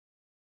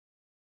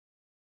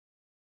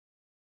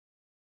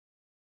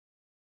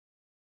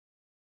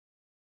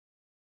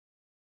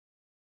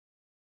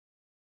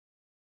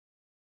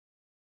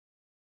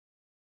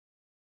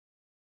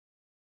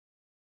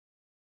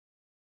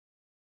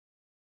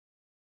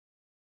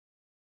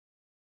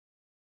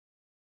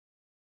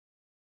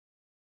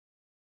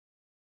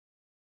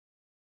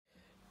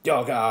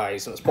Yo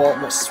guys, it's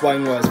Portmore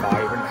Swing was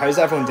vibrant. How's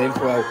everyone doing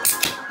for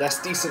this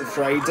decent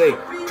Friday?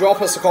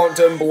 Drop us a comment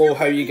down below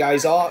how you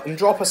guys are, and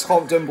drop us a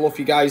comment down below if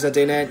you guys are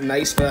doing anything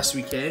nice for this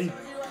weekend.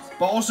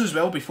 But also as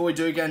well, before we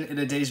do get into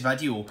today's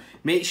video,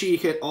 make sure you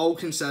can all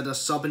consider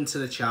subbing to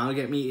the channel.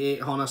 Get me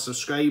 800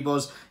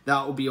 subscribers,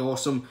 that will be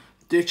awesome.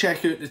 Do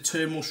check out the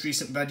two most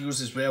recent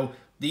videos as well.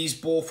 These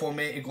both were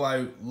meant to go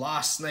out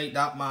last night,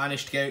 that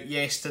managed to get out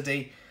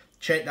yesterday.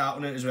 Check that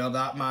one out as well.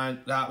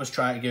 That was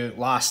trying to go out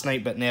last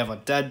night but never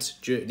did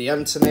due to the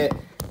internet.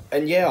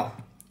 And yeah,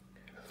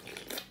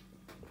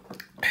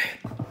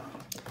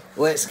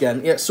 let's get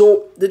in. Yeah,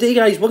 so today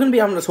guys, we're going to be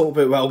having a talk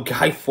about, well,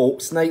 Guy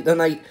Fawkes night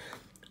tonight.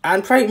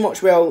 And pretty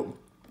much, well,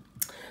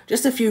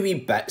 just a few wee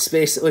bits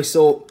basically.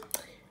 So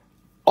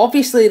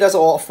obviously there's a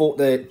lot of folk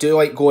that do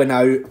like going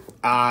out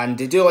and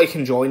they do like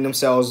enjoying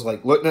themselves,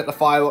 like looking at the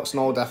fireworks and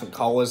all different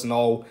colours and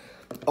all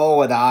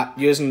of that,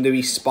 using the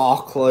wee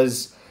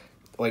sparklers,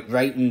 like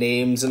writing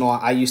names and all.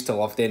 I used to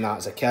love doing that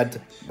as a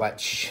kid,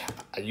 which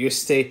I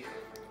used to.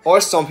 Or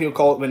some people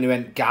call it when they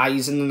went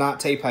guys and that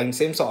type of thing.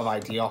 Same sort of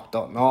idea,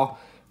 don't know.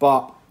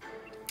 But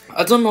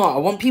I don't know, I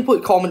want people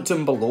to comment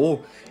down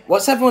below.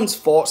 What's everyone's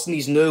thoughts on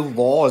these new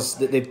laws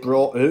that they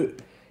brought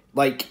out?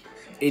 Like,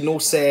 you know,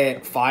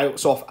 set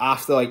fireworks off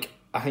after, like,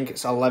 I think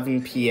it's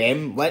 11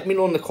 PM. Let me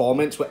know in the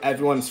comments what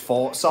everyone's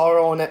thoughts are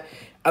on it.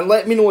 And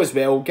let me know as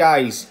well,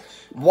 guys,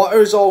 what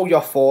is all your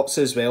thoughts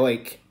as well?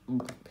 Like,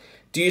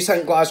 do you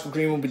think Glasgow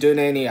Green will be doing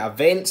any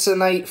events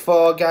tonight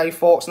for Guy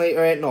Fawkes night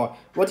or anything? Or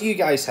what do you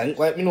guys think?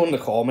 Let me know in the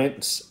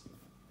comments.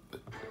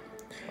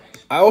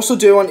 I also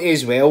do want to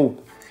as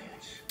well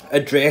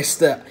address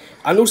that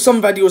I know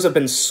some videos have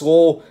been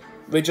slow.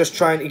 We're just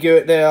trying to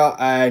get out there,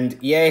 and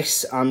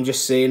yes, I'm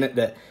just saying it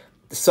that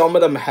some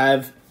of them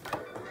have,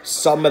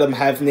 some of them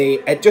haven't.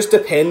 It just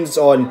depends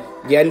on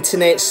the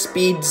internet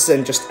speeds,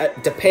 and just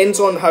it depends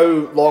on how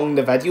long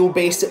the video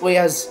basically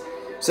is.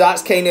 So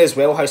that's kind of as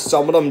well how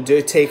some of them do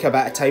take a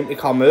bit of time to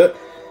come out.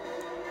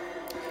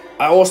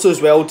 I also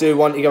as well do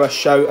want to give a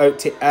shout out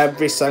to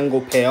every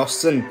single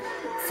person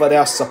for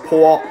their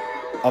support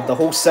of the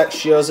whole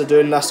 6 years of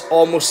doing this.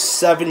 Almost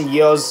 7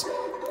 years,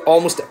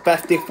 almost at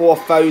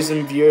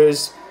 54,000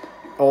 views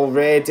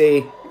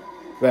already.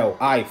 Well,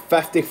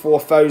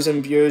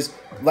 54,000 views,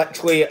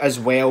 literally as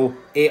well,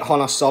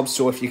 800 subs.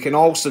 So if you can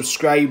all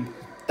subscribe,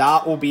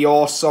 that will be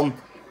awesome.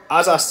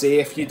 As I say,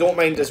 if you don't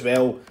mind as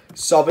well,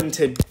 subbing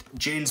to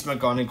James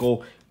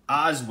McGonigal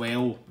as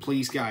well,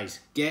 please guys,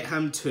 get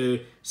him to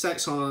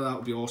 600, that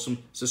would be awesome.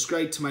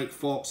 Subscribe to Mike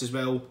Fox as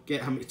well,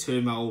 get him to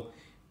 2 mil,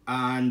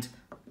 and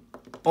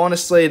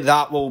honestly,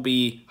 that will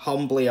be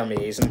humbly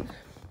amazing.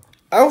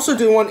 I also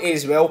do want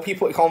as well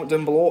people to comment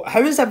down below,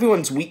 how has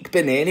everyone's week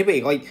been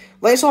anyway? Like,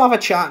 let's all have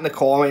a chat in the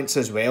comments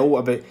as well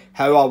about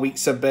how our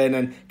weeks have been,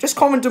 and just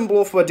comment down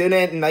below if we're doing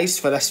anything nice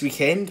for this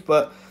weekend.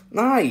 But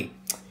aye,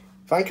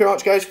 thank you very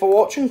much guys for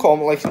watching.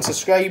 Comment, like and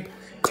subscribe,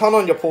 turn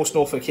on your post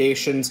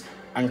notifications,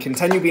 and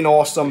continue being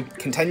awesome,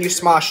 continue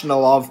smashing the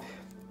love,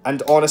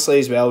 and honestly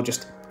as well,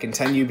 just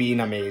continue being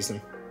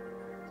amazing.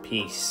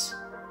 Peace.